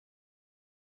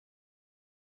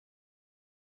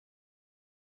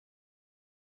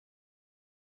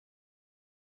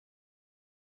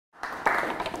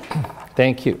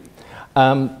Thank you.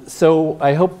 So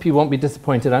I hope you won't be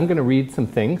disappointed. I'm going to read some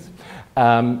things.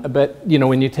 But you know,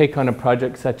 when you take on a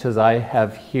project such as I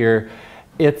have here,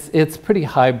 it's pretty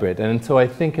hybrid. And so I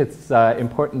think it's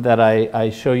important that I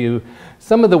show you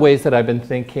some of the ways that I've been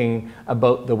thinking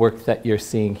about the work that you're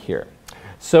seeing here.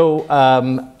 So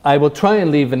I will try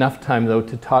and leave enough time, though,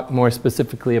 to talk more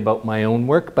specifically about my own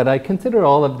work, but I consider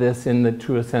all of this, in the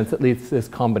truest sense, at least this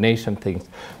combination of things,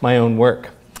 my own work.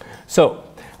 So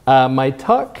my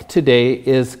talk today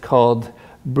is called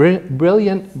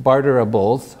Brilliant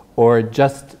Barterables, or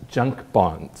Just Junk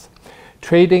Bonds,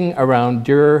 Trading Around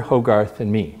Dürer, Hogarth,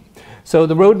 and Me. So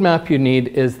the roadmap you need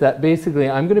is that basically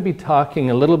I'm going to be talking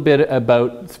a little bit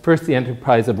about first the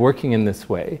enterprise of working in this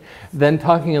way, then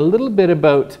talking a little bit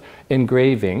about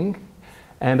engraving,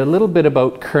 and a little bit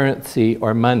about currency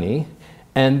or money,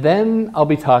 and then I'll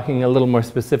be talking a little more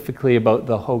specifically about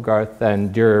the Hogarth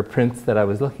and Dürer prints that I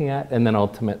was looking at, and then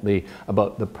ultimately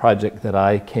about the project that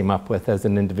I came up with as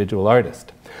an individual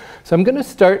artist. So I'm going to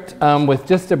start with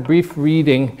just a brief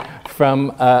reading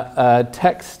from a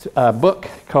text book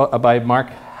by Mark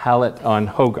Hallett on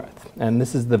Hogarth. And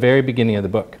this is the very beginning of the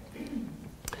book.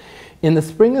 In the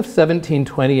spring of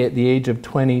 1720, at the age of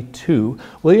 22,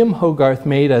 William Hogarth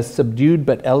made a subdued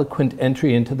but eloquent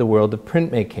entry into the world of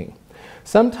printmaking.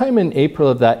 Sometime in April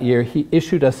of that year, he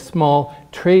issued a small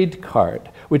trade card,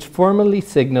 which formally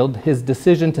signaled his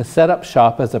decision to set up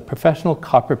shop as a professional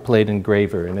copperplate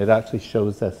engraver. And it actually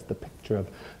shows us the picture of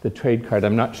the trade card.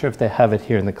 I'm not sure if they have it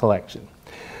here in the collection.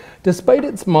 Despite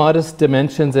its modest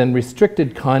dimensions and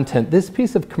restricted content, this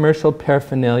piece of commercial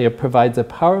paraphernalia provides a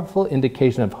powerful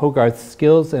indication of Hogarth's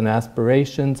skills and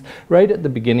aspirations right at the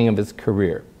beginning of his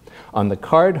career. On the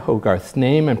card, Hogarth's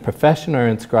name and profession are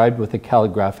inscribed with a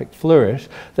calligraphic flourish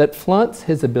that flaunts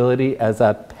his ability as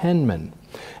a penman,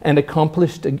 an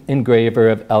accomplished engraver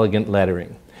of elegant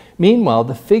lettering. Meanwhile,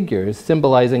 the figures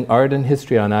symbolizing art and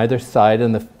history on either side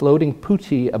and the floating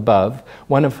putti above,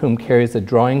 one of whom carries a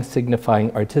drawing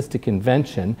signifying artistic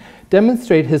invention,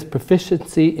 demonstrate his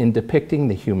proficiency in depicting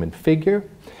the human figure,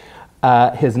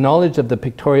 his knowledge of the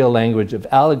pictorial language of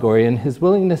allegory, and his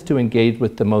willingness to engage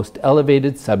with the most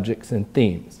elevated subjects and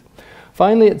themes.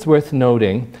 Finally, it's worth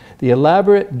noting the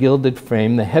elaborate gilded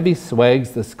frame, the heavy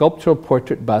swags, the sculptural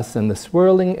portrait busts, and the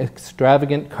swirling,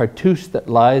 extravagant cartouche that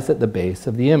lies at the base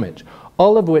of the image,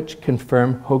 all of which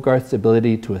confirm Hogarth's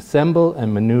ability to assemble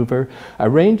and maneuver a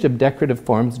range of decorative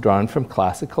forms drawn from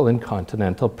classical and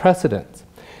continental precedents.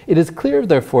 It is clear,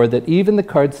 therefore, that even the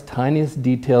card's tiniest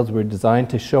details were designed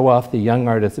to show off the young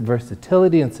artist's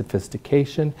versatility and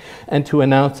sophistication, and to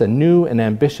announce a new and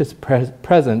ambitious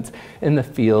presence in the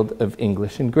field of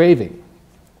English engraving.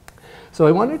 So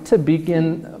I wanted to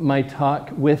begin my talk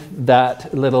with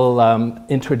that little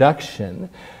introduction,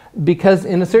 because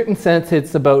in a certain sense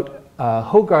it's about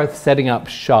Hogarth setting up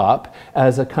shop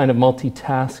as a kind of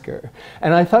multitasker.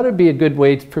 And I thought it would be a good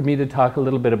way for me to talk a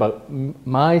little bit about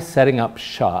my setting up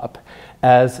shop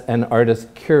as an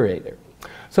artist curator.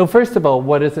 So first of all,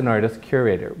 what is an artist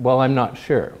curator? Well, I'm not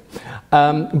sure.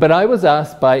 But I was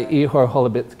asked by Ihor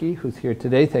Holubitsky, who's here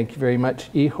today, thank you very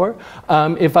much, Ihor,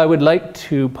 if I would like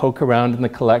to poke around in the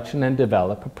collection and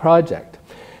develop a project.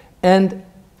 And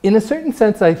in a certain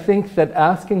sense, I think that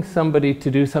asking somebody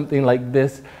to do something like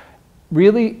this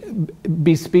really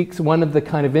bespeaks one of the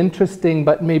kind of interesting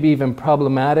but maybe even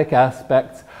problematic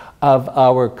aspects of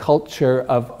our culture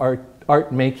of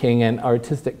art making and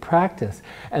artistic practice.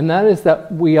 And that is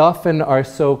that we often are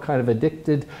so kind of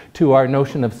addicted to our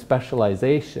notion of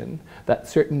specialization, that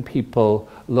certain people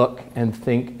look and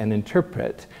think and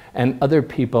interpret, and other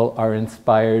people are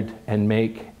inspired and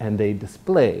make and they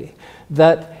display.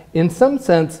 That in some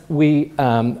sense, we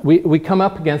come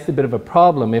up against a bit of a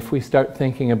problem if we start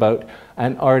thinking about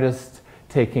an artist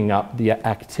taking up the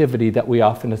activity that we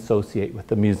often associate with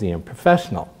the museum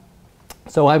professional.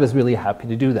 So I was really happy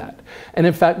to do that. And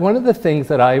in fact, one of the things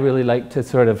that I really like to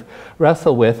sort of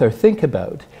wrestle with or think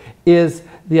about is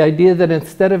the idea that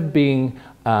instead of being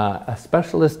a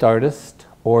specialist artist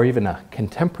or even a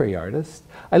contemporary artist,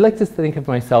 I like to think of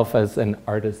myself as an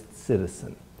artist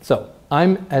citizen. So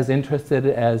I'm as interested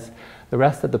as the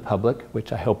rest of the public,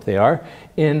 which I hope they are,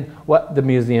 in what the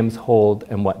museums hold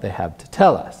and what they have to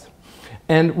tell us.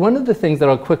 And one of the things that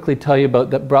I'll quickly tell you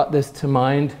about that brought this to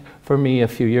mind for me a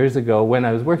few years ago when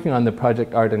I was working on the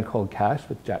project Art and Cold Cash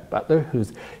with Jack Butler,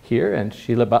 who's here, and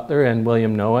Sheila Butler and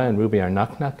William Noah and Ruby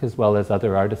Arnuknuk, as well as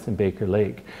other artists in Baker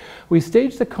Lake. We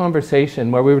staged a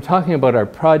conversation where we were talking about our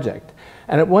project.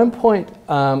 And at one point,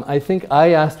 I think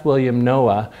I asked William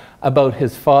Noah about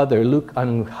his father, Luke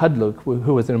Anhudluk,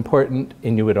 who was an important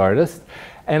Inuit artist.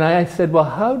 And I said, well,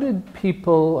 how did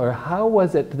people, or how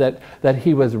was it that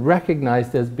he was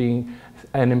recognized as being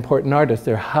an important artist,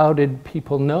 or how did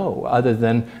people know, other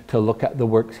than to look at the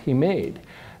works he made?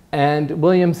 And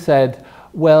William said,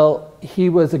 well, he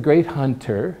was a great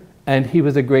hunter, and he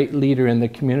was a great leader in the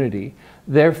community.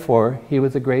 Therefore, he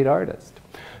was a great artist.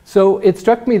 So it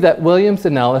struck me that William's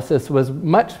analysis was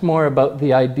much more about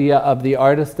the idea of the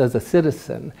artist as a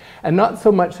citizen, and not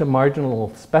so much a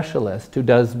marginal specialist who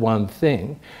does one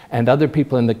thing, and other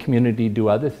people in the community do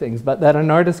other things, but that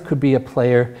an artist could be a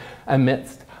player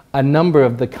amidst a number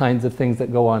of the kinds of things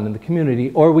that go on in the community,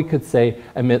 or we could say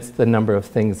amidst the number of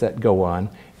things that go on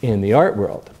in the art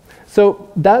world.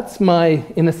 So that's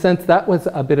in a sense, that was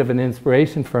a bit of an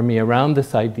inspiration for me around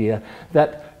this idea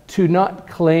that to not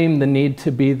claim the need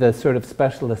to be the sort of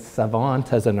specialist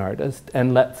savant as an artist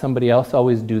and let somebody else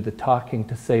always do the talking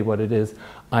to say what it is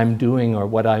I'm doing or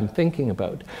what I'm thinking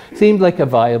about seemed like a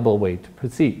viable way to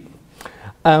proceed.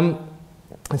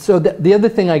 So the other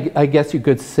thing I guess you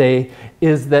could say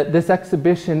is that this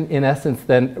exhibition in essence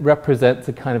then represents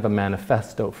a kind of a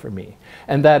manifesto for me.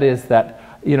 And that is that,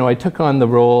 you know, I took on the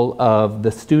role of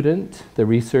the student, the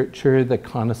researcher, the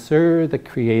connoisseur, the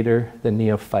creator, the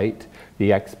neophyte,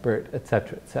 the expert,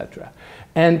 etc., etc.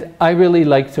 And I really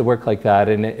like to work like that,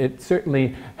 and it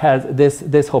certainly has,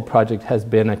 this whole project has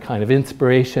been a kind of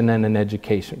inspiration and an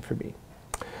education for me.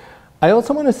 I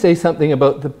also want to say something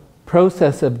about the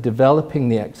process of developing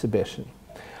the exhibition.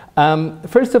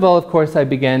 First of all, of course, I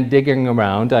began digging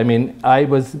around. I mean, I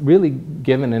was really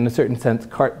given, in a certain sense,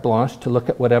 carte blanche to look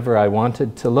at whatever I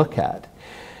wanted to look at.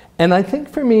 And I think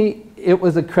for me, it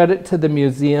was a credit to the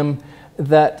museum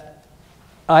that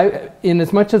in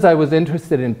as much as I was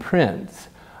interested in prints,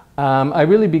 I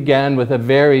really began with a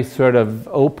very sort of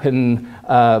open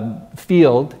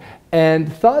field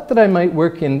and thought that I might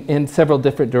work in several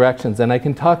different directions, and I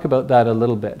can talk about that a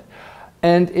little bit.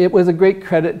 And it was a great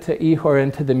credit to Ihor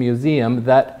and to the museum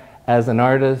that as an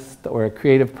artist or a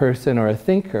creative person or a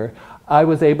thinker, I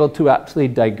was able to actually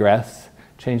digress,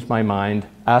 change my mind,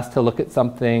 ask to look at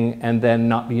something and then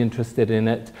not be interested in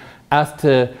it, ask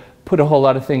to put a whole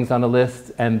lot of things on a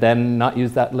list and then not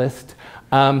use that list.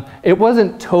 It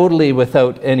wasn't totally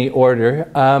without any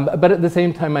order, but at the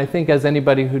same time, I think as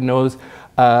anybody who knows,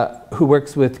 who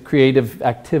works with creative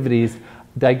activities,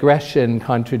 digression,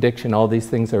 contradiction, all these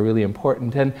things are really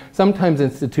important. And sometimes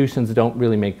institutions don't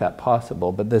really make that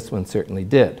possible, but this one certainly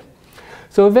did.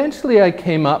 So eventually I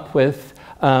came up with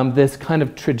this kind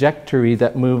of trajectory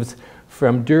that moves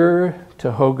from Dürer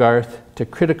to Hogarth to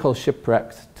critical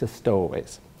shipwrecks to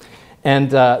stowaways.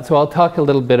 And so I'll talk a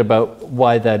little bit about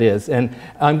why that is. And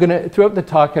I'm going to, throughout the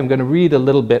talk, I'm going to read a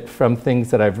little bit from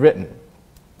things that I've written.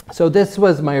 So this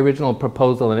was my original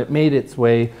proposal, and it made its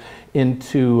way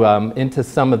into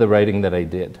some of the writing that I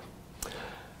did.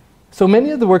 So many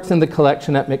of the works in the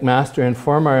collection at McMaster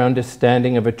inform our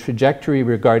understanding of a trajectory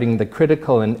regarding the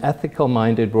critical and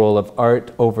ethical-minded role of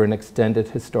art over an extended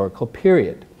historical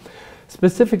period.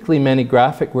 Specifically, many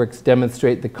graphic works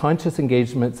demonstrate the conscious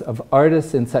engagements of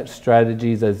artists in such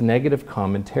strategies as negative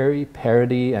commentary,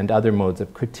 parody, and other modes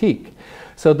of critique.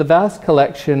 So the vast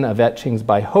collection of etchings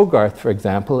by Hogarth, for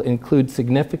example, includes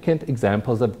significant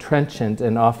examples of trenchant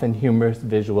and often humorous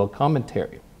visual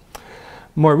commentary.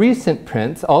 More recent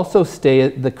prints also stay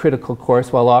at the critical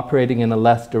course while operating in a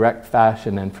less direct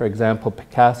fashion, and for example,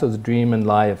 Picasso's Dream and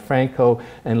Lie of Franco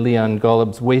and Leon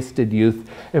Golub's Wasted Youth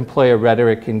employ a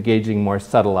rhetoric engaging more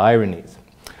subtle ironies.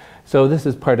 So this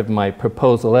is part of my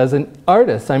proposal. As an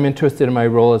artist, I'm interested in my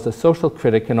role as a social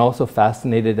critic and also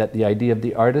fascinated at the idea of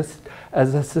the artist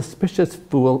as a suspicious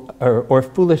fool or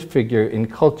foolish figure in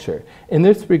culture. In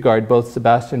this regard, both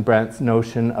Sebastian Brandt's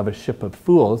notion of a ship of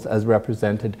fools, as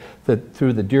represented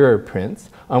through the Dürer prints,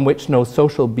 on which no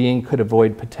social being could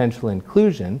avoid potential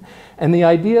inclusion, and the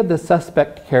idea of the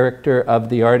suspect character of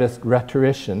the artist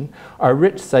rhetorician are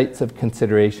rich sites of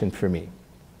consideration for me.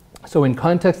 So in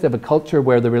context of a culture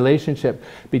where the relationship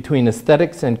between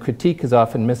aesthetics and critique is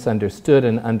often misunderstood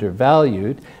and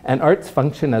undervalued, and art's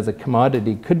function as a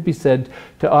commodity could be said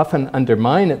to often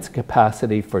undermine its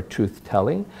capacity for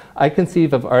truth-telling, I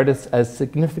conceive of artists as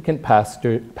significant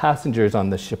passengers on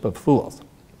the ship of fools.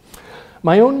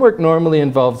 My own work normally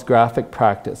involves graphic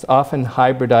practice, often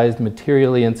hybridized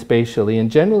materially and spatially,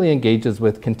 and generally engages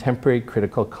with contemporary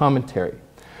critical commentary.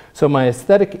 So my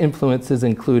aesthetic influences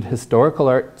include historical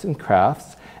arts and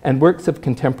crafts and works of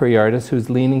contemporary artists whose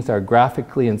leanings are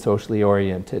graphically and socially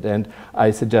oriented, and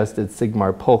I suggested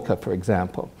Sigmar Polke, for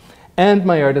example, and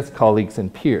my artist colleagues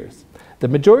and peers. The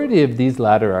majority of these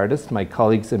latter artists, my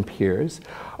colleagues and peers,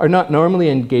 are not normally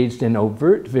engaged in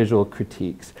overt visual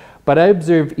critiques, but I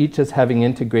observe each as having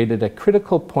integrated a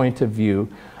critical point of view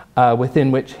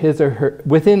within his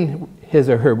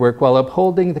or her work, while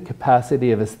upholding the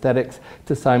capacity of aesthetics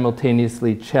to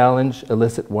simultaneously challenge,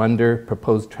 elicit wonder,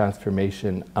 propose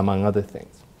transformation, among other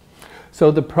things. So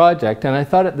the project, and I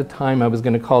thought at the time I was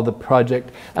going to call the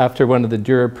project after one of the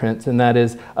Dürer prints, and that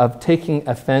is of taking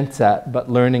offense at but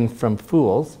learning from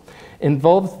fools,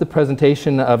 involves the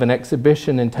presentation of an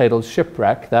exhibition entitled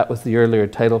Shipwreck. That was the earlier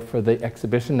title for the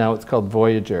exhibition. Now it's called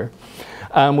Voyager,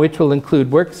 which will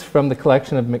include works from the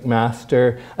collection of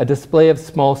McMaster, a display of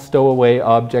small stowaway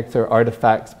objects or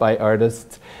artifacts by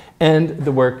artists, and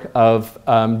the work of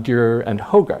Dürer and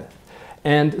Hogarth.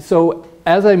 And so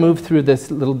as I move through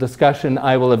this little discussion,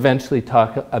 I will eventually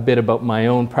talk a bit about my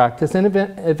own practice and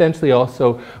eventually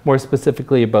also more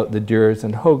specifically about the Dürers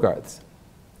and Hogarths.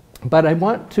 But I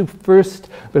want to first,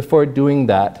 before doing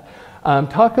that,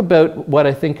 talk about what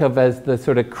I think of as the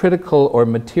sort of critical or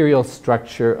material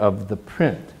structure of the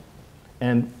print.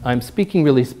 And I'm speaking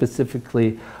really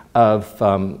specifically of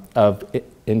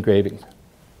engravings.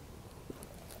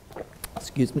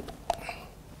 Excuse me.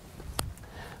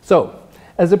 So,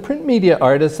 as a print media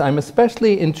artist, I'm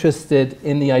especially interested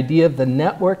in the idea of the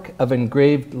network of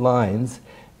engraved lines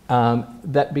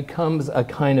that becomes a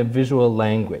kind of visual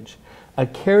language, a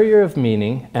carrier of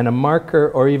meaning and a marker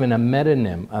or even a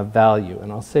metonym of value.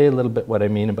 And I'll say a little bit what I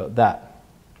mean about that.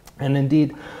 And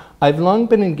indeed, I've long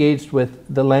been engaged with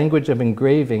the language of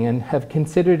engraving and have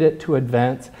considered it to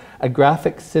advance a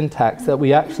graphic syntax that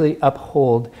we actually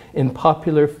uphold in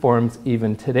popular forms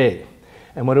even today.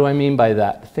 And what do I mean by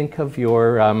that? Think of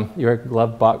your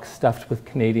glove box stuffed with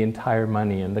Canadian Tire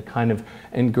money and the kind of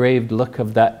engraved look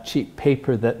of that cheap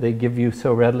paper that they give you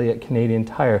so readily at Canadian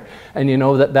Tire. And you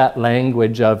know that that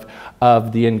language of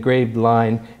the engraved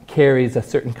line carries a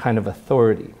certain kind of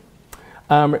authority.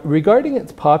 Regarding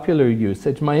its popular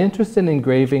usage, my interest in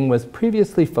engraving was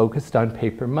previously focused on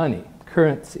paper money,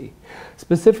 currency,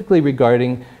 specifically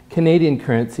regarding Canadian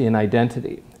currency and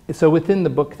identity. So within the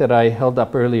book that I held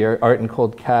up earlier, Art in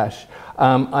Cold Cash,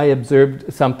 I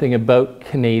observed something about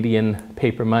Canadian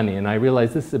paper money, and I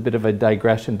realize this is a bit of a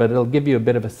digression, but it'll give you a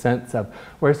bit of a sense of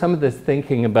where some of this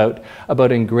thinking about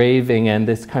engraving and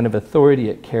this kind of authority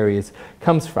it carries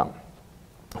comes from.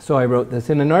 So I wrote this.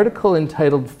 In an article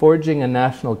entitled Forging a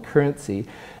National Currency,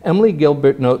 Emily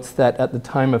Gilbert notes that at the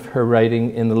time of her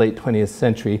writing in the late 20th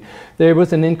century, there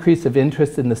was an increase of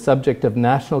interest in the subject of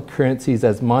national currencies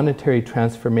as monetary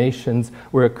transformations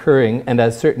were occurring and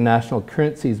as certain national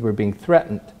currencies were being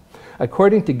threatened.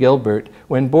 According to Gilbert,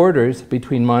 when borders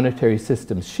between monetary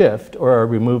systems shift or are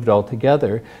removed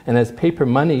altogether, and as paper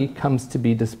money comes to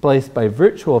be displaced by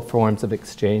virtual forms of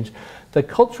exchange, the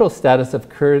cultural status of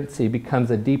currency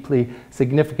becomes a deeply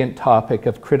significant topic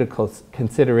of critical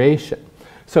consideration.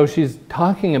 So she's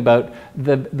talking about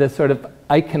the sort of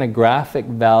iconographic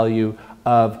value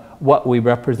of what we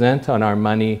represent on our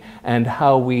money and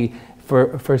how we,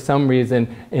 for some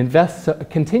reason,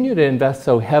 continue to invest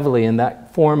so heavily in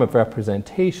that form of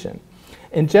representation.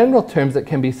 In general terms, it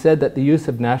can be said that the use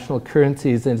of national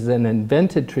currencies is an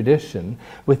invented tradition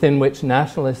within which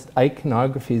nationalist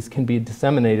iconographies can be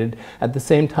disseminated at the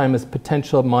same time as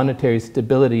potential monetary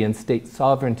stability and state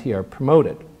sovereignty are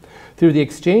promoted. Through the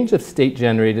exchange of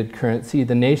state-generated currency,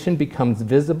 the nation becomes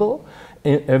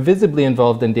visibly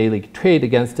involved in daily trade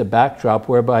against a backdrop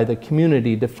whereby the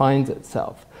community defines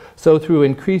itself. So through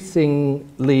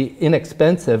increasingly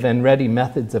inexpensive and ready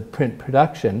methods of print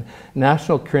production,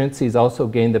 national currencies also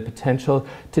gain the potential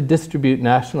to distribute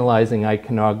nationalizing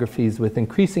iconographies with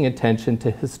increasing attention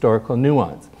to historical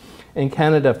nuance. In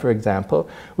Canada, for example,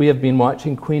 we have been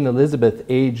watching Queen Elizabeth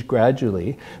age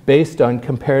gradually based on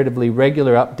comparatively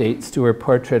regular updates to her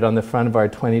portrait on the front of our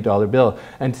 $20 bill.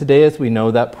 And today, as we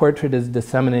know, that portrait is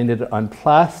disseminated on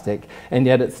plastic, and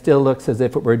yet it still looks as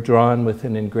if it were drawn with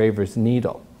an engraver's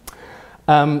needle.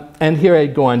 And here I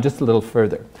go on just a little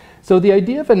further. So the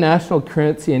idea of a national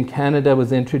currency in Canada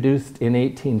was introduced in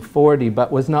 1840,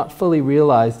 but was not fully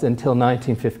realized until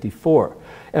 1954.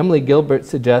 Emily Gilbert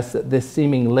suggests that this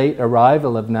seeming late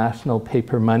arrival of national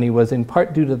paper money was in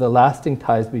part due to the lasting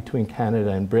ties between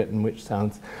Canada and Britain, which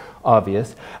sounds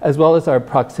obvious, as well as our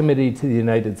proximity to the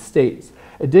United States.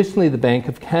 Additionally, the Bank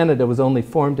of Canada was only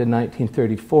formed in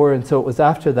 1934, and so it was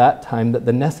after that time that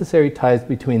the necessary ties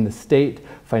between the state,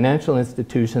 financial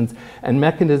institutions, and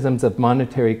mechanisms of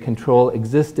monetary control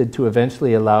existed to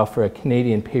eventually allow for a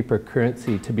Canadian paper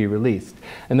currency to be released.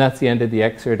 And that's the end of the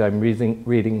excerpt I'm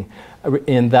reading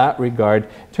in that regard.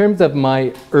 In terms of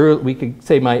my, we could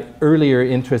say my earlier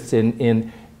interest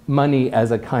in money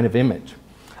as a kind of image.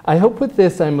 I hope with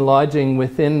this I'm lodging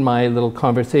within my little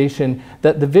conversation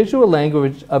that the visual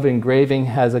language of engraving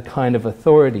has a kind of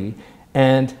authority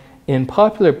and in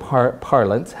popular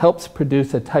parlance helps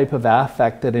produce a type of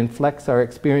affect that inflects our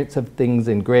experience of things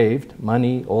engraved,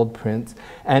 money, old prints,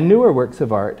 and newer works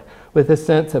of art with a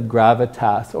sense of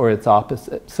gravitas or its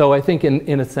opposite. So I think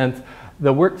in a sense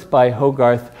the works by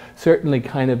Hogarth certainly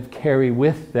kind of carry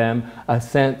with them a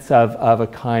sense of a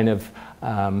kind of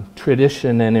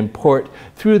tradition and import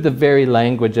through the very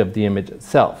language of the image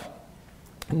itself.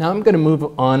 Now I'm going to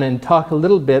move on and talk a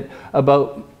little bit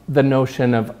about the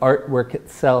notion of artwork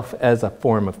itself as a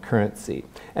form of currency.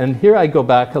 And here I go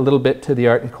back a little bit to the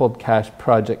Art in Cold Cash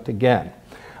project again.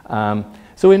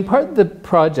 So in part the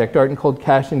project, Art in Cold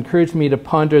Cash, encouraged me to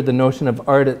ponder the notion of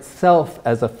art itself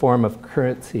as a form of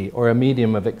currency or a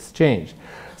medium of exchange,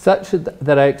 such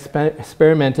that I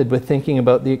experimented with thinking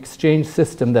about the exchange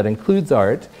system that includes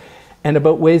art and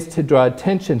about ways to draw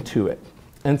attention to it.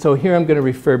 And so here I'm going to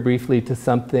refer briefly to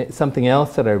something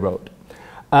else that I wrote.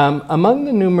 Among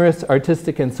the numerous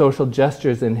artistic and social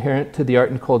gestures inherent to the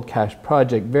Art in Cold Cash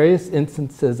project, various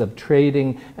instances of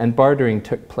trading and bartering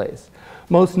took place.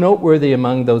 Most noteworthy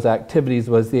among those activities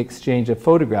was the exchange of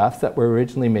photographs that were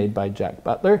originally made by Jack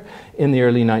Butler in the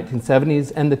early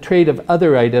 1970s and the trade of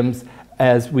other items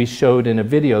as we showed in a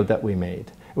video that we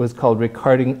made. It was called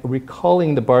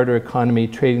Recalling the Barter Economy,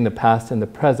 Trading the Past and the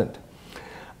Present.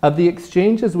 Of the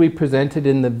exchanges we presented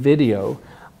in the video,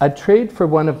 a trade for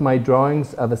one of my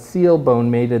drawings of a seal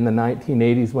bone made in the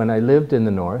 1980s when I lived in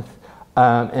the North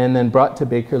and then brought to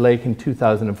Baker Lake in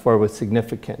 2004 was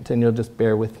significant. And you'll just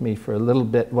bear with me for a little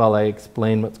bit while I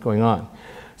explain what's going on.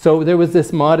 So there was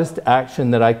this modest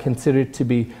action that I considered to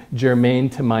be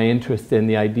germane to my interest in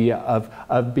the idea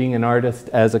of being an artist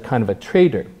as a kind of a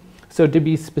trader. So to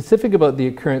be specific about the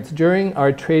occurrence, during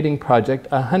our trading project,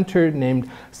 a hunter named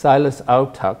Silas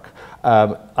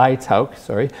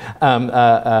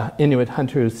Inuit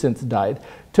hunter who's since died,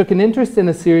 took an interest in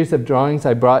a series of drawings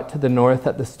I brought to the North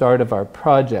at the start of our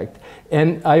project.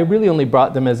 And I really only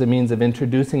brought them as a means of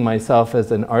introducing myself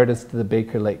as an artist to the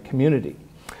Baker Lake community.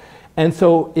 And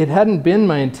so it hadn't been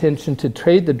my intention to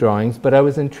trade the drawings, but I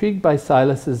was intrigued by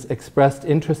Silas's expressed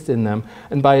interest in them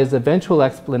and by his eventual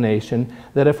explanation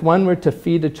that if one were to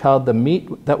feed a child the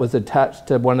meat that was attached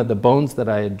to one of the bones that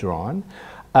I had drawn,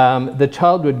 the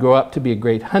child would grow up to be a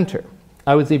great hunter.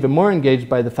 I was even more engaged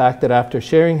by the fact that after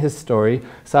sharing his story,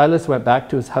 Silas went back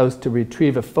to his house to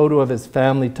retrieve a photo of his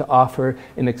family to offer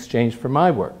in exchange for my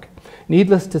work.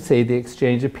 Needless to say, the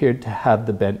exchange appeared to have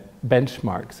the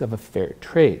benchmarks of a fair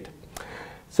trade.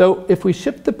 So if we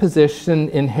shift the position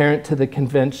inherent to the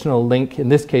conventional link, in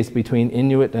this case between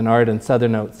Inuit and art and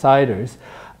Southern outsiders,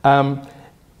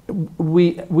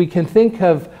 we can think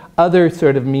of other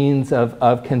sort of means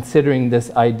of considering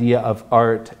this idea of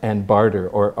art and barter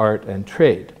or art and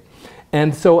trade.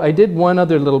 And so I did one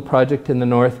other little project in the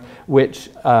North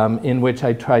in which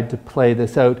I tried to play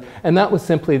this out, and that was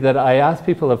simply that I asked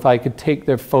people if I could take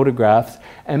their photographs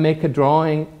and make a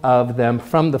drawing of them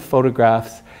from the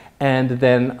photographs, and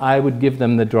then I would give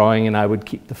them the drawing and I would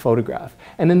keep the photograph.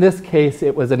 And in this case,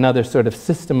 it was another sort of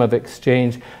system of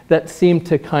exchange that seemed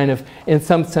to kind of, in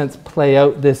some sense, play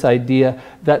out this idea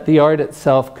that the art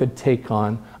itself could take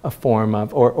on a form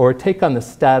of, or take on the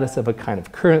status of a kind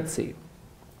of currency.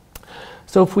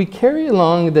 So if we carry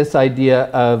along this idea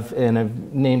of, and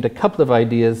I've named a couple of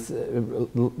ideas,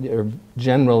 or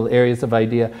general areas of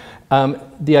idea,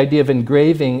 the idea of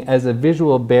engraving as a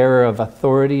visual bearer of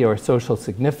authority or social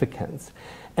significance,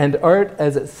 and art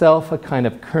as itself a kind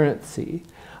of currency,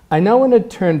 I now want to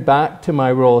turn back to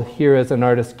my role here as an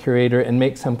artist curator and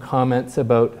make some comments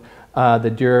about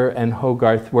the Dürer and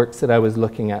Hogarth works that I was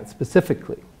looking at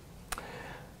specifically.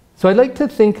 So I'd like to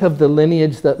think of the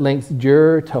lineage that links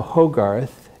Dürer to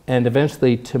Hogarth and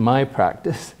eventually to my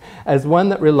practice as one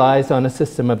that relies on a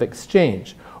system of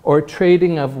exchange or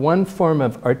trading of one form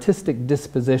of artistic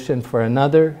disposition for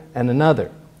another and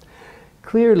another.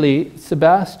 Clearly,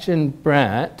 Sebastian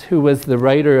Brandt, who was the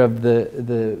writer of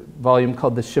the volume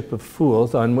called The Ship of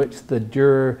Fools, on which the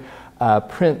Dürer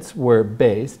prints were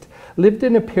based, lived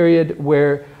in a period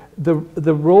where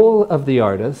the role of the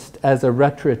artist as a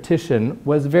rhetorician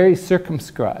was very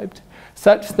circumscribed,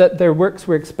 such that their works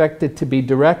were expected to be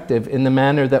directive in the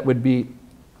manner that would be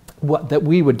what that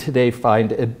we would today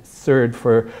find absurd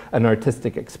for an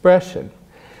artistic expression.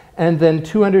 And then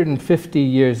 250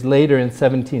 years later in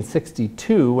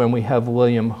 1762, when we have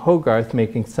William Hogarth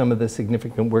making some of the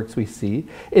significant works we see,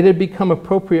 it had become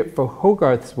appropriate for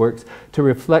Hogarth's works to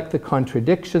reflect the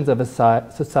contradictions of a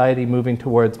society moving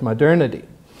towards modernity.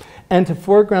 and to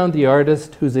foreground the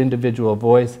artist whose individual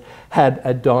voice had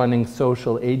a dawning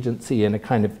social agency and a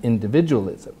kind of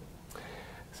individualism.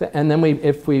 So, and then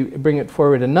if we bring it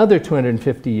forward another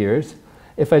 250 years,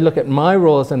 if I look at my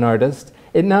role as an artist,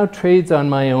 it now trades on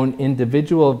my own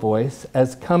individual voice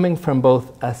as coming from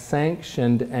both a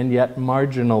sanctioned and yet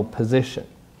marginal position.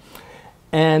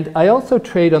 And I also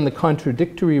trade on the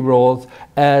contradictory roles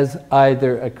as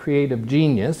either a creative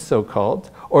genius, so-called,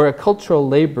 or a cultural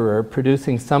laborer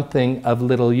producing something of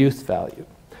little use value.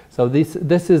 So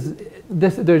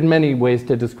there's many ways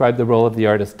to describe the role of the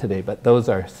artist today, but those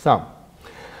are some.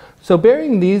 So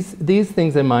bearing these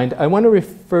things in mind, I want to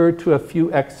refer to a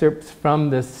few excerpts from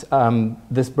this,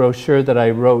 this brochure that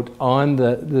I wrote on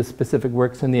the specific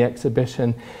works in the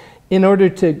exhibition, in order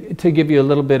to give you a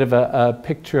little bit of a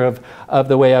picture of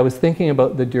the way I was thinking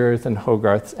about the Dürers and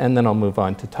Hogarths, and then I'll move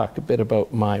on to talk a bit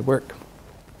about my work.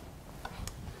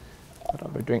 I'll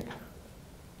have a drink.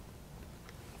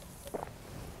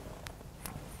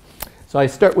 So I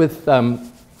start with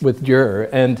Dürer,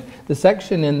 and the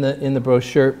section in the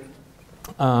brochure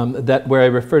where I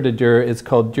refer to Dürer is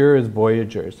called Dürer's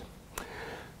Voyagers.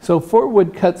 So 4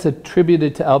 woodcuts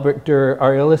attributed to Albrecht Dürer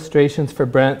are illustrations for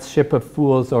Brandt's Ship of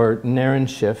Fools, or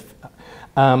Narrenschiff,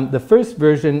 the first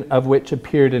version of which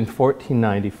appeared in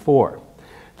 1494.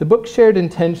 The book shared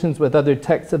intentions with other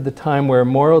texts of the time where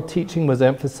moral teaching was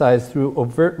emphasized through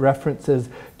overt references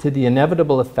to the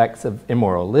inevitable effects of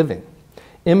immoral living.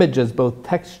 Images, both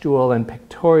textual and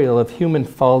pictorial, of human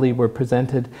folly were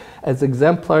presented as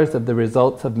exemplars of the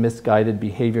results of misguided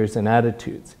behaviors and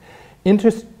attitudes.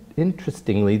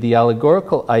 Interestingly, the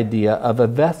allegorical idea of a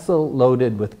vessel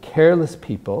loaded with careless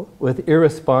people, with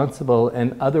irresponsible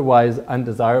and otherwise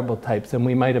undesirable types, and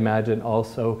we might imagine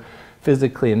also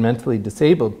physically and mentally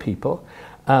disabled people,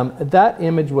 that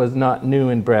image was not new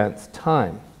in Brandt's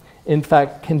time. In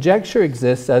fact, conjecture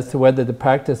exists as to whether the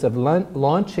practice of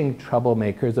launching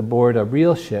troublemakers aboard a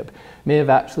real ship may have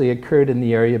actually occurred in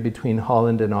the area between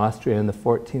Holland and Austria in the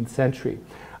 14th century,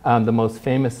 the most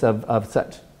famous of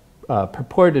such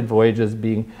purported voyages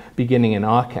beginning in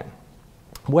Aachen.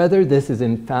 Whether this is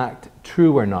in fact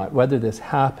true or not, whether this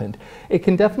happened, it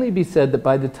can definitely be said that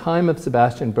by the time of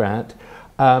Sebastian Brandt,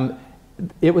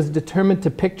 it was determined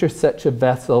to picture such a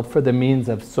vessel for the means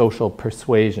of social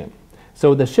persuasion.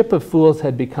 So the Ship of Fools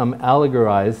had become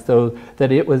allegorized so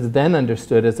that it was then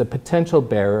understood as a potential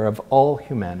bearer of all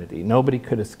humanity. Nobody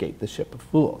could escape the Ship of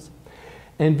Fools.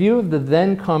 In view of the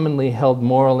then commonly held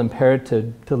moral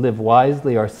imperative to live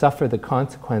wisely or suffer the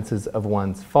consequences of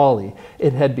one's folly,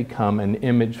 it had become an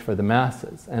image for the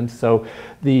masses. And so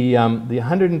the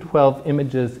 112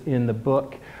 images in the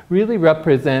book really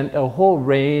represent a whole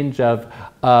range of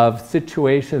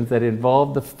situations that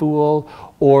involve the fool,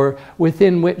 or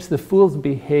within which the fool's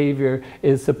behavior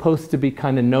is supposed to be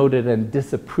kind of noted and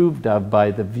disapproved of by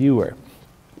the viewer.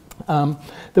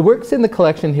 The works in the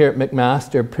collection here at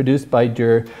McMaster, produced by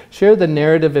Dürer, share the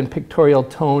narrative and pictorial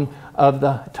tone of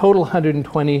the total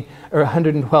 120 or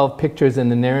 112 pictures in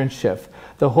the Narrenschiff,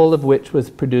 the whole of which was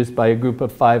produced by a group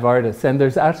of 5 artists. And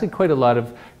there's actually quite a lot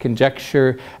of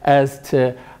conjecture as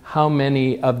to how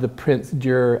many of the prints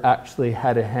Dürer actually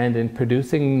had a hand in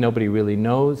producing. Nobody really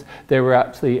knows. There were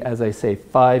actually, as I say,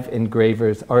 5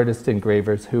 engravers, artist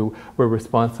engravers, who were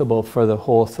responsible for the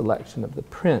whole selection of the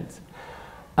prints.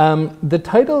 The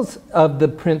titles of the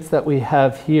prints that we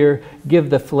have here give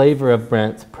the flavor of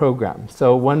Brandt's program.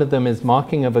 So one of them is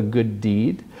Mocking of a Good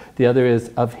Deed, the other is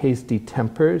Of Hasty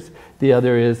Tempers, the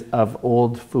other is Of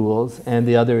Old Fools, and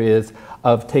the other is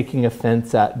Of Taking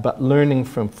Offense at But Learning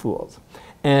from Fools.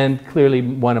 And clearly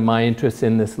one of my interests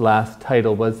in this last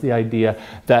title was the idea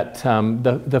that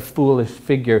the foolish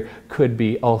figure could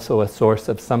be also a source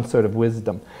of some sort of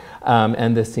wisdom.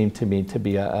 And this seemed to me to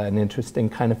be an interesting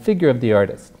kind of figure of the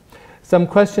artist. Some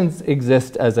questions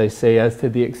exist, as I say, as to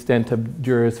the extent of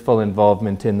Dürer's full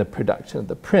involvement in the production of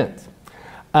the prints.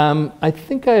 I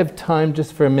think I have time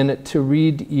just for a minute to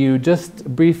read you just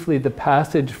briefly the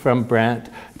passage from Brandt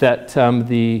that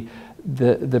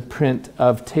the print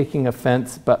of Taking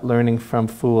Offense But Learning from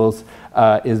Fools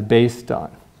is based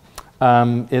on.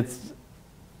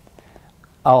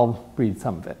 I'll read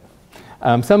some of it.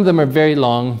 Some of them are very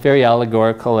long, very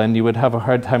allegorical, and you would have a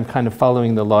hard time kind of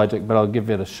following the logic, but I'll give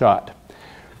it a shot.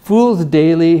 Fools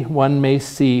daily one may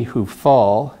see who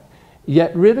fall,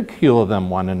 yet ridicule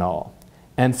them one and all,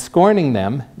 and scorning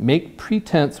them, make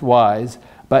pretense wise,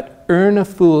 but earn a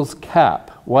fool's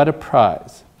cap, what a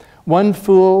prize. One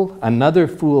fool, another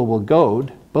fool will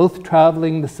goad, both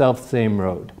traveling the self-same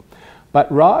road.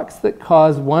 But rocks that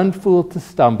cause one fool to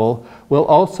stumble will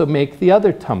also make the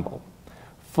other tumble.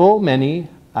 Full many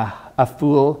a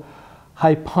fool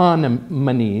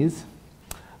Hypomnes,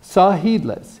 saw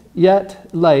heedless, yet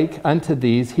like unto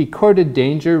these he courted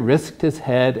danger, risked his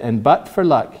head, and but for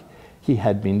luck he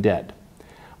had been dead.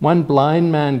 One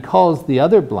blind man calls the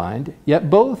other blind,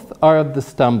 yet both are of the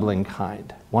stumbling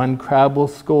kind. One crab will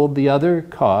scold the other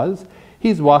cause,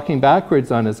 he's walking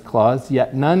backwards on his claws,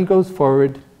 yet none goes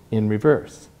forward in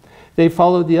reverse. They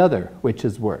follow the other, which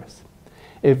is worse.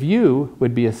 If you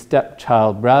would be a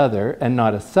stepchild rather, and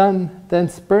not a son, then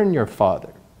spurn your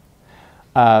father.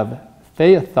 If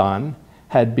Phaethon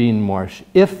had been more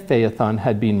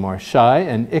shy,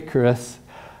 and Icarus,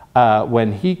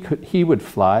 when he would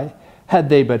fly, had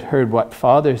they but heard what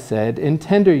father said, in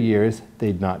tender years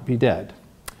they'd not be dead.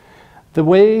 The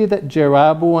way that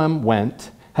Jeroboam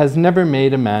went has never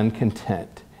made a man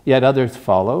content, yet others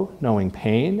follow, knowing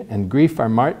pain and grief are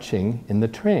marching in the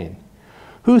train.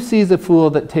 Who sees a fool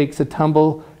that takes a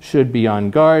tumble should be on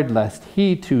guard lest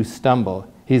he too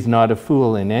stumble. He's not a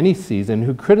fool in any season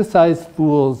who criticized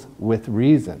fools with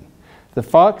reason. The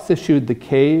fox eschewed the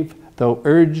cave, though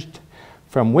urged,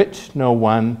 from which no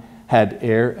one had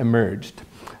e'er emerged.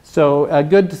 So a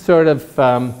good sort of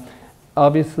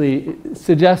obviously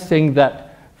suggesting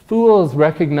that fools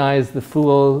recognize the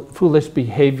foolish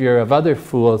behavior of other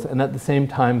fools and at the same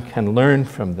time can learn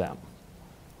from them.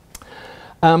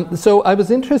 So I was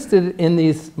interested in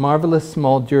these marvelous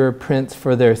small Dürer prints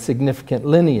for their significant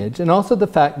lineage, and also the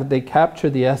fact that they capture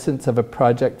the essence of a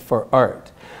project for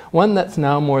art, one that's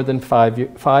now more than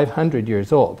 500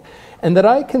 years old, and that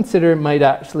I consider might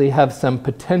actually have some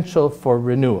potential for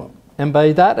renewal. And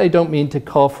by that I don't mean to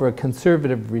call for a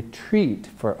conservative retreat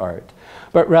for art,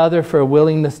 but rather for a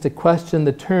willingness to question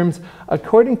the terms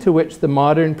according to which the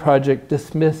modern project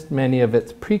dismissed many of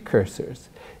its precursors,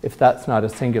 if that's not a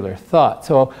singular thought.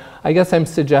 So I guess I'm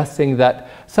suggesting that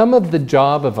some of the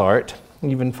job of art,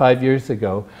 even 5 years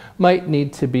ago, might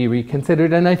need to be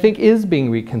reconsidered, and I think is being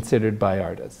reconsidered by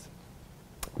artists.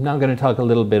 I'm now going to talk a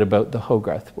little bit about the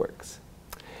Hogarth works.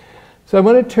 So I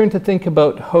want to turn to think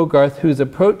about Hogarth, whose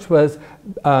approach was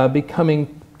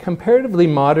becoming comparatively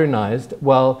modernized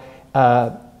while,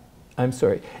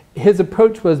 his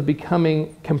approach was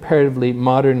becoming comparatively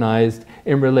modernized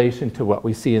in relation to what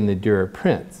we see in the Dürer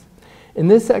prints. In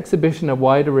this exhibition, a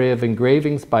wide array of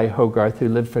engravings by Hogarth, who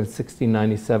lived from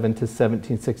 1697 to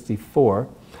 1764,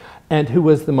 and who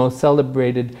was the most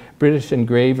celebrated British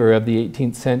engraver of the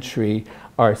 18th century,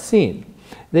 are seen.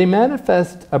 They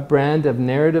manifest a brand of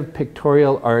narrative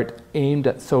pictorial art aimed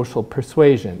at social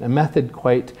persuasion, a method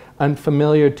quite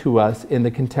unfamiliar to us in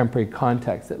the contemporary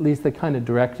context. At least the kind of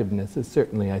directiveness is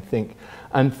certainly, I think,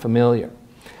 unfamiliar.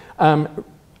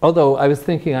 Although I was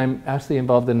thinking I'm actually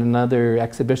involved in another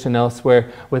exhibition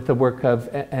elsewhere with the work of,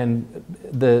 and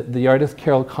the artists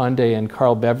Carol Condé and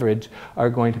Carl Beveridge are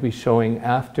going to be showing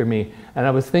after me. And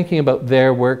I was thinking about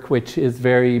their work, which is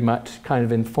very much kind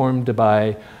of informed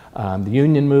by the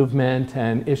union movement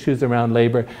and issues around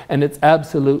labor, and it's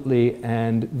absolutely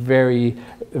and very,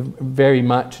 very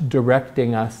much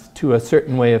directing us to a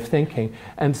certain way of thinking.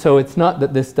 And so it's not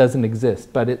that this doesn't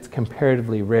exist, but it's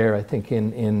comparatively rare, I think,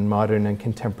 in modern and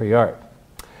contemporary art.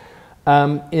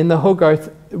 In the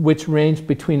Hogarth, which ranged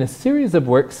between a series of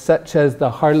works such as the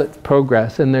Harlot's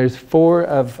Progress, and there's 4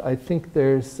 of, I think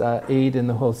there's 8 in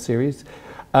the whole series,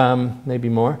 maybe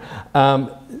more.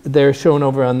 They're shown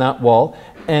over on that wall.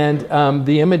 And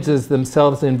the images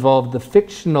themselves involved the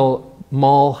fictional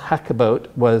Moll Hackabout,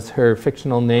 was her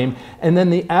fictional name, and then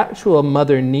the actual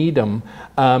Mother Needham,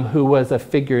 who was a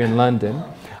figure in London.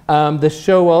 The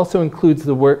show also includes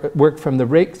the work from the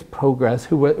Rake's Progress,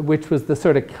 which was the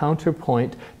sort of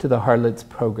counterpoint to the Harlot's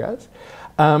Progress.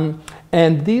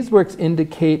 And these works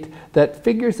indicate that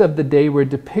figures of the day were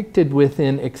depicted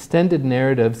within extended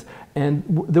narratives, and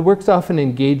the works often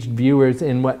engaged viewers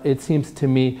in what it seems to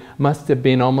me must have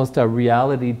been almost a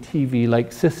reality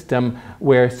TV-like system,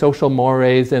 where social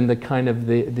mores and the kind of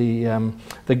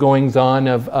the goings-on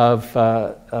of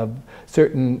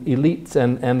certain elites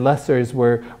and lessers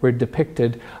were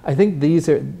depicted. I think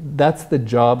that's the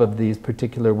job of these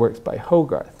particular works by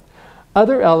Hogarth.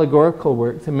 Other allegorical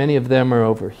works, and many of them are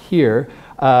over here,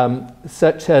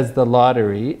 such as The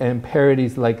Lottery and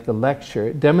parodies like The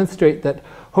Lecture, demonstrate that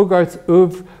Hogarth's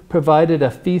oeuvre provided a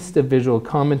feast of visual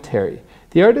commentary.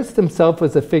 The artist himself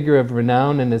was a figure of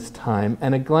renown in his time,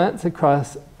 and a glance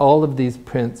across all of these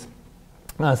prints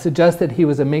suggests that he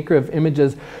was a maker of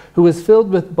images who was filled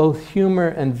with both humor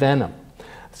and venom.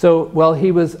 So while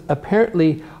he was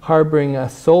apparently harboring a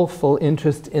soulful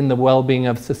interest in the well-being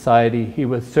of society, he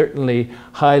was certainly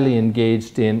highly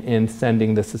engaged in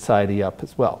sending the society up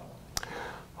as well.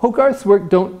 Hogarth's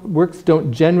works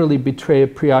don't generally betray a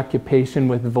preoccupation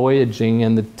with voyaging,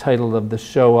 and the title of the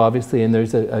show, obviously, and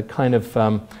there's a kind of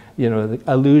the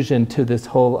allusion to this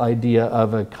whole idea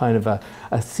of a kind of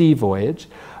a sea voyage.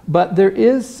 But there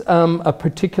is a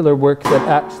particular work that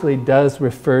actually does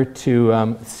refer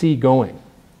to sea-going.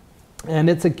 And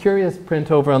it's a curious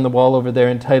print over on the wall over there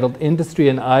entitled Industry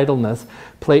and Idleness,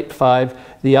 Plate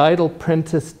 5, The Idle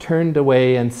Prentice Turned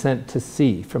Away and Sent to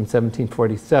Sea, from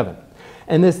 1747.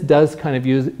 And this does kind of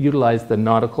utilize the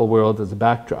nautical world as a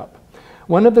backdrop.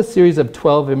 One of a series of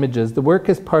 12 images, the work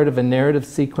is part of a narrative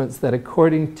sequence that,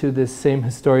 according to this same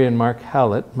historian Mark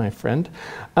Hallett, my friend,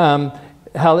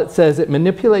 Hallett says it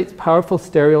manipulates powerful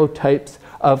stereotypes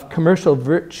of commercial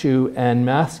virtue and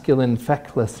masculine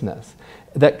fecklessness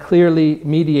that clearly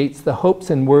mediates the hopes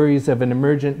and worries of an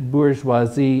emergent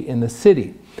bourgeoisie in the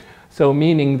city. So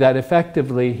meaning that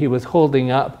effectively he was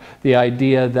holding up the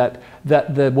idea that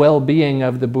the well-being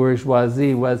of the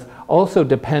bourgeoisie was also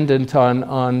dependent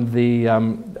on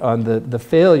the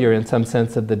failure, in some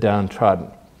sense, of the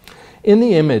downtrodden. In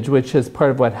the image, which is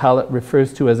part of what Hallett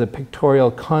refers to as a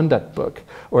pictorial conduct book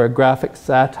or a graphic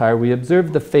satire, we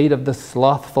observe the fate of the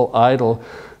slothful idle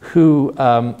who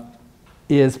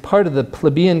is part of the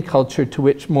plebeian culture to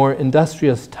which more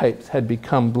industrious types had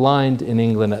become blind in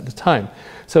England at the time.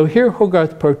 So here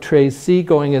Hogarth portrays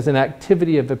seagoing as an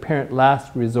activity of apparent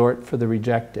last resort for the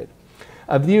rejected.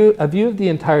 A view of the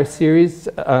entire series,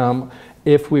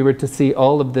 if we were to see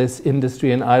all of this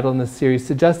Industry and Idleness series,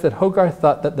 suggests that Hogarth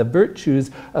thought that the virtues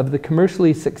of the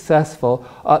commercially successful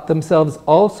ought themselves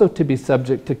also to be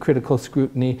subject to critical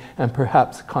scrutiny and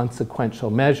perhaps consequential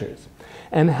measures.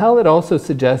 And Hallett also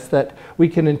suggests that we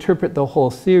can interpret the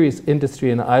whole series,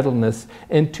 Industry and Idleness,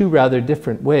 in two rather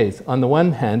different ways. On the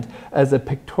one hand, as a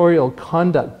pictorial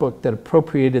conduct book that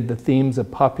appropriated the themes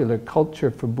of popular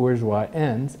culture for bourgeois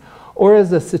ends, or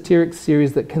as a satiric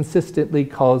series that consistently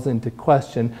calls into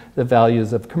question the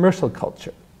values of commercial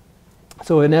culture.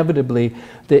 So inevitably,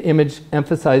 the image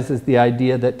emphasizes the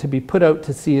idea that to be put out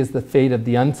to sea is the fate of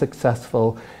the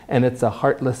unsuccessful, and it's a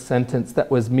heartless sentence that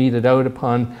was meted out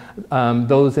upon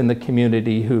those in the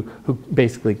community who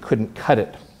basically couldn't cut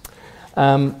it.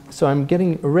 So I'm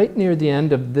getting right near the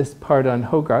end of this part on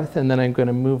Hogarth, and then I'm going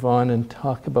to move on and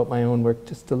talk about my own work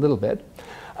just a little bit.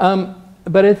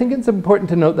 But I think it's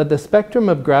important to note that the spectrum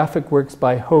of graphic works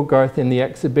by Hogarth in the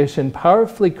exhibition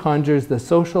powerfully conjures the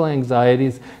social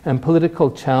anxieties and political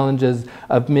challenges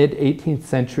of mid-18th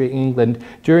century England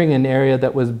during an era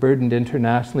that was burdened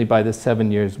internationally by the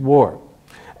 7 Years' War.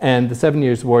 And the 7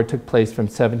 Years' War took place from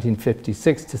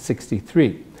 1756 to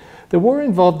 63. The war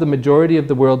involved the majority of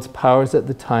the world's powers at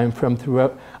the time from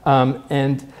throughout,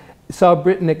 and saw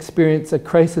Britain experience a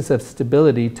crisis of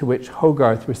stability to which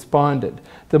Hogarth responded.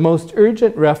 The most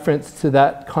urgent reference to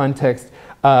that context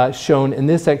shown in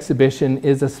this exhibition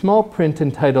is a small print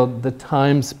entitled The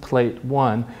Times, Plate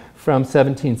 1 from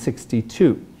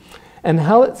 1762. And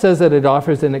Hallett says that it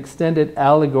offers an extended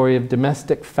allegory of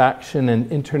domestic faction and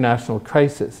international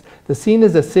crisis. The scene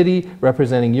is a city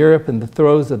representing Europe in the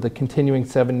throes of the continuing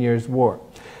 7 Years' War.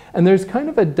 And there's kind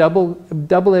of a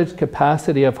double-edged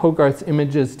capacity of Hogarth's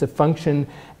images to function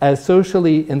as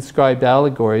socially inscribed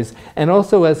allegories and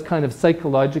also as kind of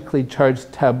psychologically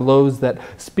charged tableaus that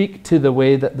speak to the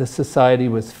way that the society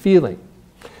was feeling.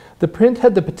 The print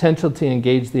had the potential to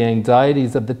engage the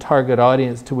anxieties of the target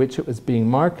audience to which it was being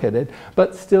marketed,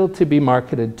 but still to be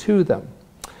marketed to them.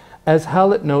 As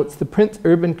Hallett notes, the print's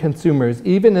urban consumers,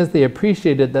 even as they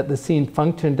appreciated that the scene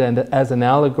functioned as an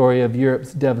allegory of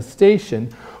Europe's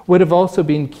devastation, would have also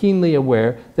been keenly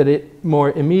aware that it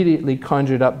more immediately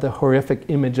conjured up the horrific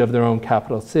image of their own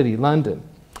capital city, London,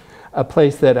 a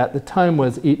place that at the time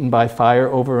was eaten by fire,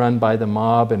 overrun by the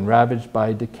mob, and ravaged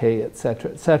by decay,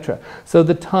 etc., etc. So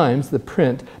the Times, the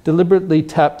print, deliberately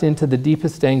tapped into the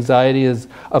deepest anxieties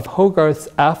of Hogarth's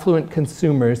affluent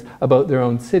consumers about their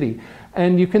own city.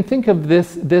 And you can think of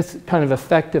this kind of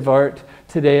effective art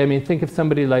today. I mean, think of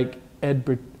somebody like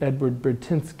Edward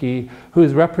Burtynsky,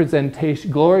 whose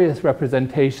glorious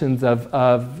representations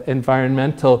of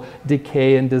environmental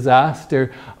decay and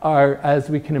disaster are, as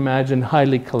we can imagine,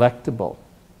 highly collectible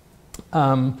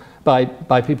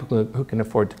by people who can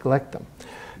afford to collect them.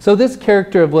 So this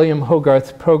character of William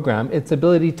Hogarth's program, its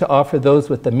ability to offer those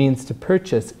with the means to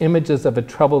purchase images of a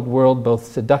troubled world both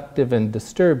seductive and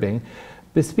disturbing,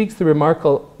 bespeaks the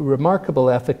remarkable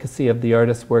efficacy of the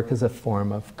artist's work as a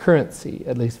form of currency,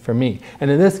 at least for me.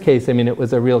 And in this case, I mean, it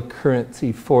was a real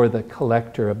currency for the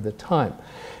collector of the time.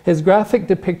 His graphic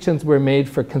depictions were made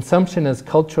for consumption as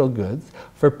cultural goods,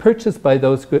 for purchase by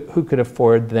those who could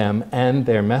afford them and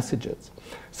their messages.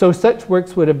 So such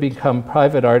works would have become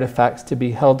private artifacts to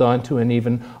be held onto and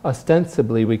even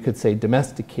ostensibly, we could say,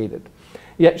 domesticated.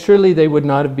 Yet surely they would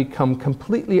not have become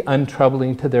completely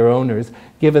untroubling to their owners,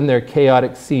 given their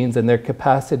chaotic scenes and their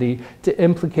capacity to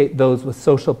implicate those with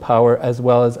social power as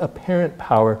well as apparent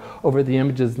power over the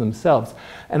images themselves.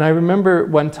 And I remember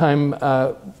one time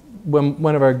when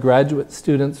one of our graduate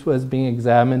students was being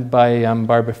examined by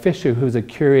Barbara Fisher, who's a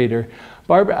curator.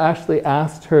 Barbara actually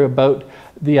asked her about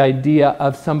the idea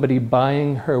of somebody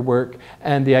buying her work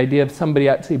and the idea of somebody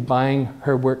actually buying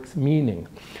her work's meaning.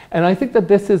 And I think that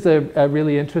this is a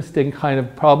really interesting kind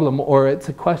of problem, or it's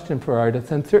a question for artists.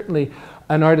 And certainly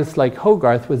an artist like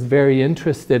Hogarth was very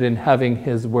interested in having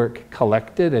his work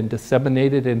collected and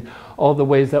disseminated in all the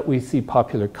ways that we see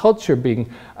popular culture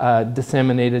being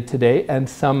disseminated today, and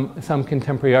some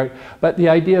contemporary art. But the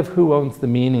idea of who owns the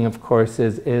meaning, of course,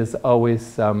 is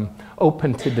always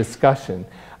open to discussion.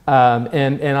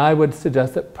 And I would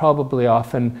suggest that probably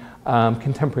often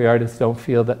contemporary artists don't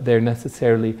feel that they're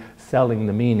necessarily selling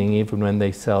the meaning even when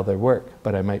they sell their work,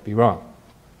 but I might be wrong.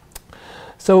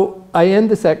 So I end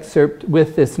this excerpt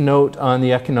with this note on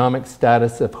the economic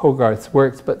status of Hogarth's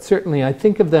works, but certainly I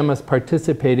think of them as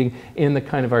participating in the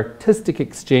kind of artistic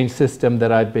exchange system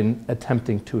that I've been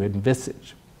attempting to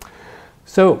envisage.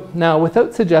 So now,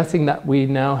 without suggesting that we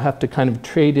now have to kind of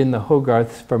trade in the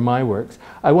Hogarths for my works,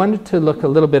 I wanted to look a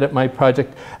little bit at my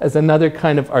project as another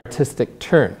kind of artistic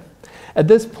turn. At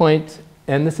this point,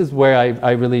 and this is where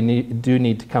I really do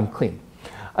need to come clean,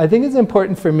 I think it's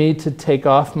important for me to take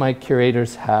off my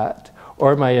curator's hat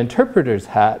or my interpreter's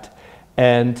hat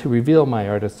and to reveal my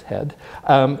artist's head,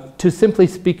 to simply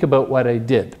speak about what I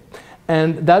did.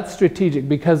 And that's strategic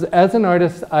because as an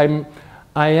artist, I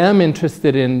am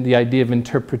interested in the idea of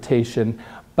interpretation,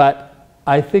 but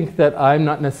I think that I'm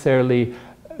not necessarily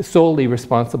solely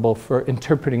responsible for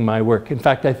interpreting my work. In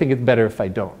fact, I think it's better if I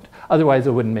don't. Otherwise, I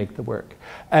wouldn't make the work.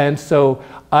 And so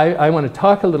I want to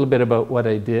talk a little bit about what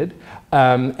I did,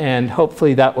 and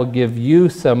hopefully that will give you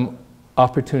some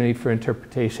opportunity for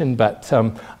interpretation, but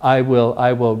I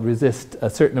will resist a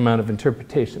certain amount of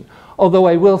interpretation. Although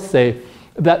I will say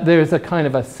that there's a kind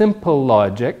of a simple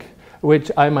logic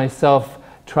which I myself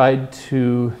tried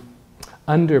to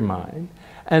undermine,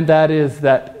 and that is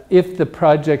that if the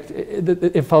project,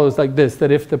 it follows like this, that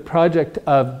if the project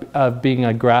of being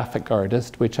a graphic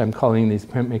artist, which I'm calling these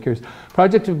printmakers,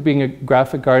 project of being a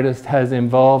graphic artist has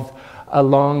involved a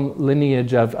long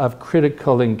lineage of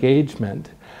critical engagement,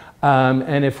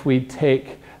 and if we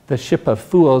take the Ship of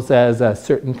Fools as a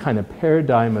certain kind of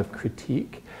paradigm of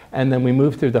critique, and then we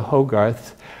move through the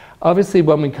Hogarths, obviously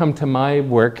when we come to my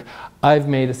work, I've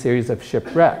made a series of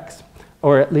shipwrecks,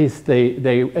 or at least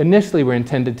they initially were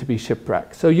intended to be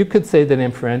shipwrecks. So you could say that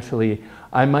inferentially,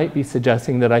 I might be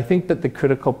suggesting that I think that the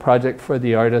critical project for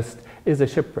the artist is a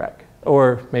shipwreck,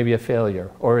 or maybe a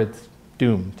failure, or it's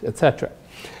doomed, etc.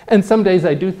 And some days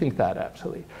I do think that,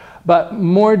 actually. But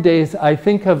more days I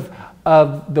think of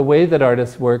the way that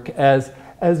artists work as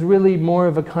really more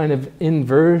of a kind of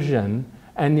inversion,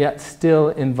 and yet still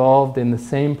involved in the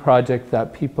same project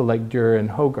that people like Dürer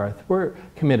and Hogarth were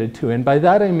committed to. And by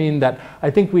that I mean that I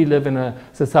think we live in a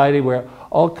society where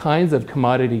all kinds of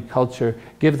commodity culture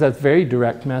gives us very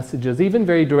direct messages, even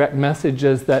very direct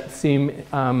messages that seem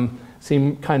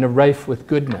kind of rife with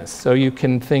goodness. So you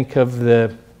can think of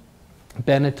the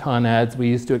Benetton ads we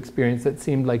used to experience that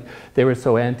seemed like they were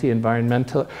so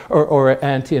anti-environmental or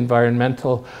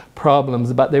anti-environmental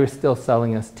problems, but they were still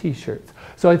selling us t-shirts.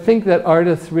 So I think that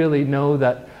artists really know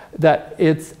that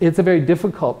it's a very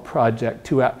difficult project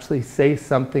to actually say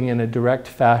something in a direct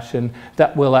fashion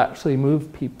that will actually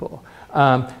move people.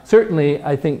 Certainly,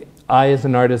 I think I, as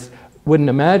an artist, wouldn't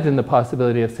imagine the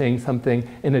possibility of saying something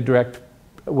in a direct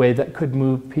way that could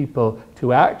move people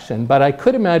to action, but I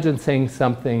could imagine saying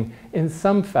something in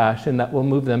some fashion that will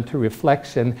move them to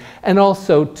reflection and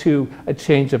also to a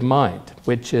change of mind,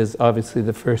 which is obviously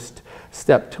the first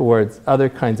step towards other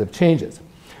kinds of changes.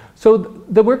 So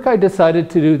the work I decided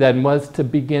to do then was to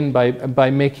begin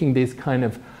by making these kind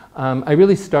of, I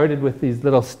really started with these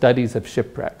little studies of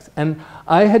shipwrecks. And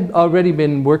I had already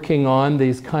been working on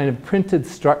these kind of printed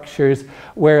structures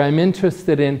where I'm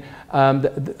interested in,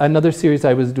 another series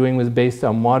I was doing was based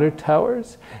on water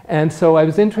towers. And so I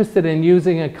was interested in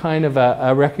using a kind of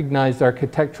a recognized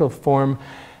architectural form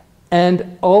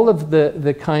and all of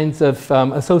the kinds of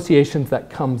associations that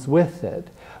comes with it.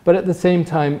 But at the same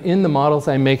time, in the models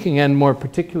I'm making, and more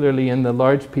particularly in the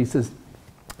large pieces,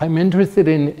 I'm interested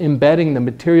in embedding the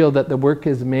material that the work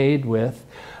is made with,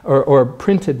 or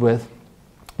printed with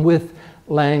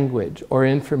language or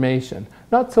information,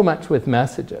 not so much with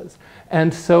messages.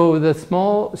 And so the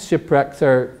small shipwrecks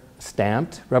are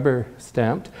stamped, rubber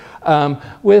stamped,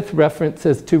 with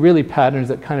references to really patterns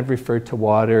that kind of refer to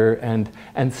water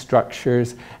and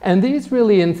structures. And these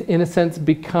really, in a sense,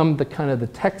 become the kind of the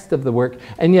text of the work,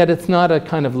 and yet it's not a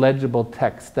kind of legible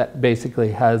text that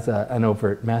basically has an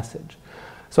overt message.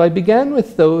 So I began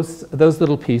with those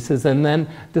little pieces, and then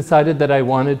decided that I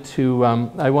wanted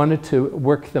to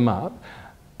work them up.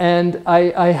 And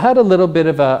I had a little bit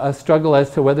of a struggle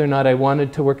as to whether or not I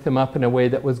wanted to work them up in a way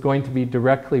that was going to be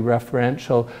directly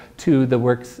referential to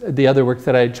the other works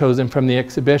that I had chosen from the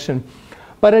exhibition.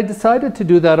 But I decided to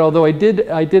do that, although I did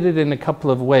it in a couple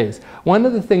of ways. One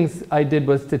of the things I did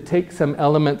was to take some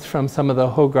elements from some of the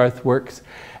Hogarth works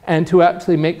and to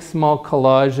actually make small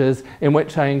collages in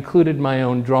which I included my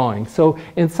own drawing. So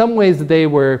in some ways they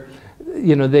were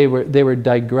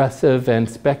digressive and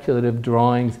speculative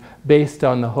drawings based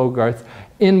on the Hogarths,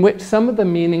 in which some of the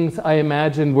meanings I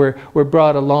imagined were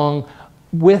brought along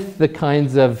with the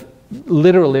kinds of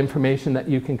literal information that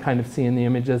you can kind of see in the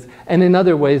images, and in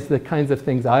other ways the kinds of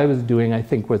things I was doing I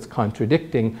think was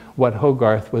contradicting what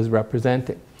Hogarth was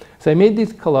representing. So I made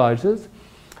these collages,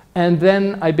 and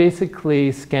then I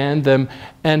basically scanned them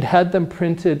and had them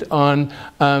printed on,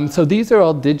 so these are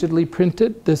all digitally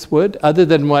printed, this wood, other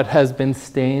than what has been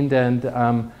stained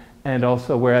and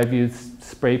also where I've used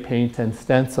spray paint and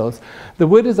stencils. The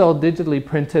wood is all digitally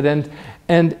printed,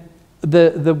 and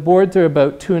the boards are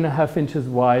about 2.5 inches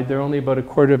wide. They're only about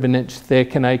 1/4 inch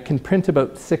thick, and I can print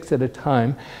about 6 at a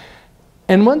time.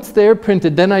 And once they're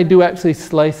printed, then I do actually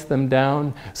slice them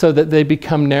down so that they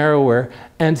become narrower,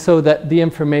 and so that the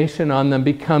information on them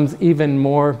becomes even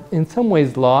more, in some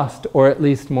ways, lost, or at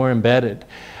least more embedded.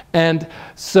 And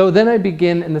so then I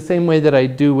begin in the same way that I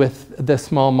do with the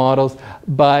small models,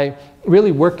 by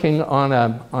really working on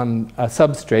a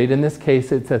substrate. In this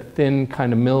case, it's a thin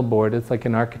kind of millboard. It's like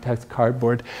an architect's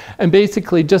cardboard. And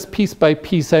basically, just piece by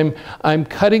piece, I'm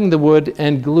cutting the wood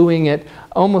and gluing it,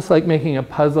 almost like making a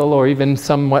puzzle, or even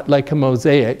somewhat like a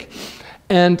mosaic.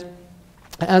 And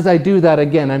as I do that,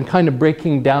 again, I'm kind of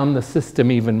breaking down the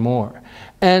system even more.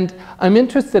 And I'm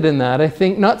interested in that. I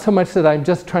think not so much that I'm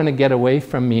just trying to get away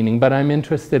from meaning, but I'm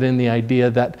interested in the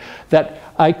idea that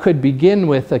I could begin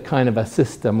with a kind of a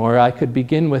system, or I could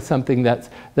begin with something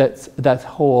that's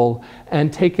whole,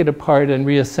 and take it apart and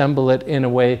reassemble it in a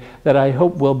way that I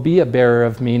hope will be a bearer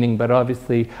of meaning, but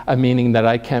obviously a meaning that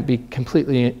I can't be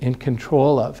completely in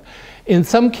control of. In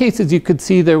some cases, you could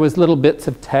see there was little bits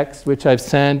of text which I've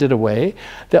sanded away.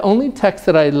 The only text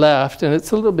that I left, and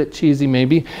it's a little bit cheesy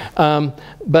maybe,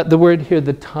 but the word here,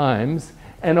 the Times,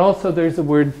 and also there's the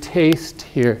word taste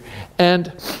here.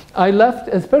 And I left,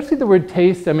 especially the word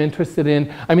taste, I'm interested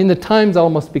in. I mean, the Times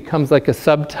almost becomes like a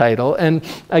subtitle. And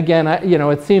again,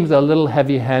 it seems a little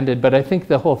heavy-handed, but I think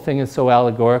the whole thing is so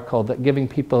allegorical that giving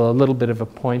people a little bit of a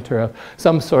pointer of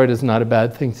some sort is not a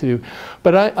bad thing to do.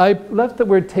 But I left the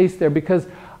word taste there because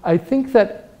I think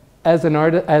that as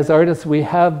artists, we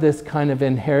have this kind of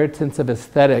inheritance of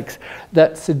aesthetics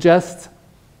that suggests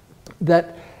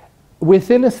that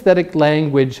within aesthetic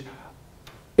language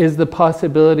is the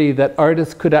possibility that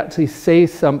artists could actually say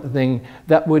something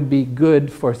that would be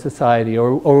good for society,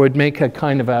 or would make a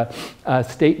kind of a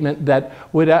statement that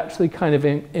would actually kind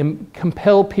of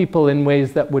compel people in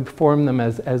ways that would form them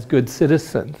as good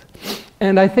citizens.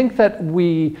 And I think that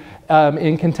we,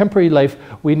 in contemporary life,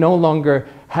 we no longer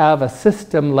have a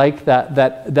system like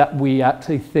that we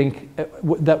actually think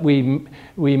that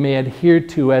we may adhere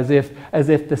to as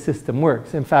if the system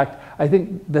works. In fact, I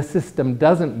think the system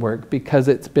doesn't work because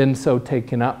it's been so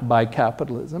taken up by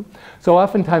capitalism. So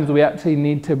oftentimes we actually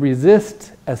need to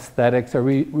resist aesthetics, or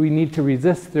we need to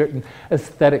resist certain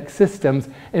aesthetic systems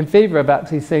in favor of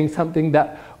actually saying something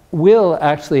that will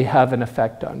actually have an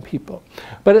effect on people.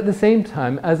 But at the same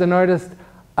time, as an artist,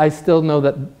 I still know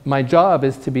that my job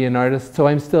is to be an artist, so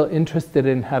I'm still interested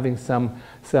in having some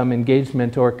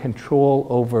engagement or control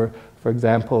over, for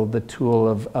example, the tool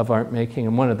of art making,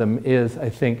 and one of them is, I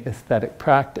think, aesthetic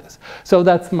practice. So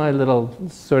that's my little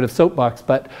sort of soapbox,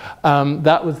 but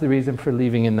that was the reason for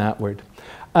leaving in that word.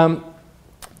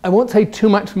 I won't say too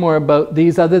much more about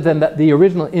these, other than that the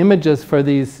original images for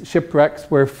these shipwrecks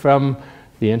were from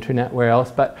the internet, where else,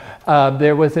 but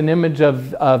there was an image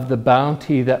of the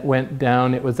Bounty that went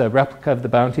down. It was a replica of the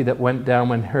Bounty that went down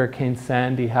when Hurricane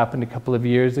Sandy happened a couple of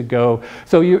years ago.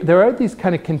 So there are these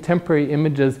kind of contemporary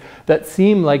images that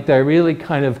seem like they're really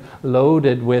kind of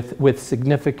loaded with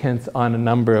significance on a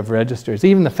number of registers.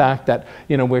 Even the fact that,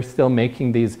 we're still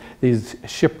making these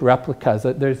ship replicas,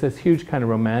 there's this huge kind of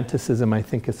romanticism, I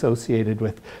think, associated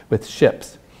with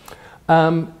ships.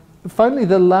 Finally,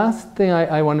 the last thing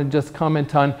I want to just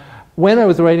comment on when I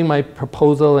was writing my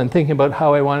proposal and thinking about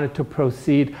how I wanted to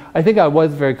proceed, I think I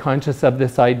was very conscious of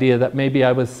this idea that maybe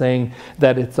I was saying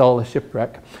that it's all a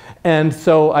shipwreck. And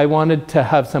so I wanted to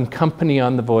have some company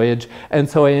on the voyage, and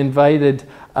so I invited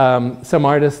some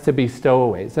artists to be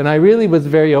stowaways. And I really was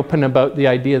very open about the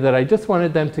idea that I just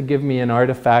wanted them to give me an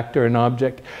artifact or an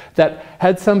object that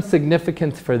had some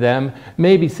significance for them,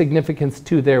 maybe significance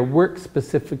to their work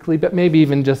specifically, but maybe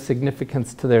even just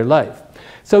significance to their life.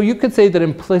 So you could say that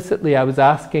implicitly I was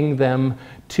asking them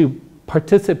to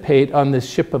participate on this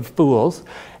ship of fools.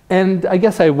 And I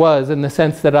guess I was, in the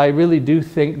sense that I really do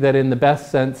think that in the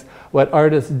best sense, what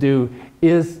artists do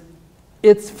is,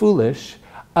 it's foolish,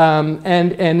 and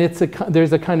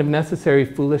there's a kind of necessary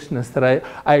foolishness that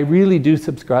I really do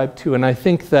subscribe to. And I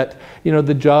think that, you know,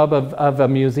 the job of a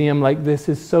museum like this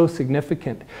is so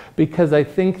significant, because I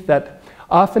think that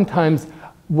oftentimes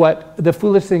what the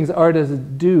foolish things artists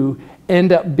do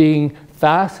end up being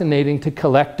fascinating to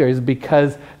collectors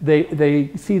because they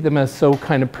see them as so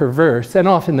kind of perverse, and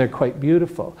often they're quite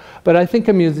beautiful. But I think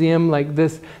a museum like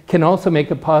this can also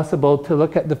make it possible to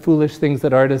look at the foolish things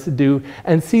that artists do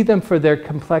and see them for their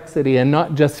complexity and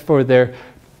not just for their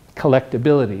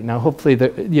collectability. Now hopefully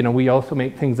you know, we also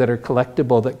make things that are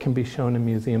collectible that can be shown in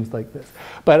museums like this.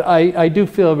 But I do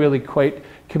feel really quite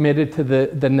committed to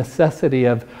the necessity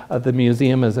of the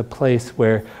museum as a place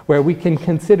where we can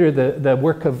consider the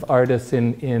work of artists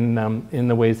in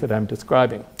the ways that I'm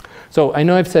describing. So I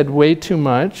know I've said way too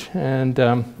much, and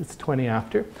it's 20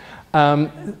 after.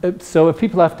 So if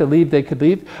people have to leave, they could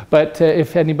leave. But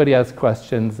if anybody has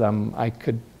questions, I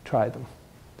could try them.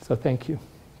 So thank you.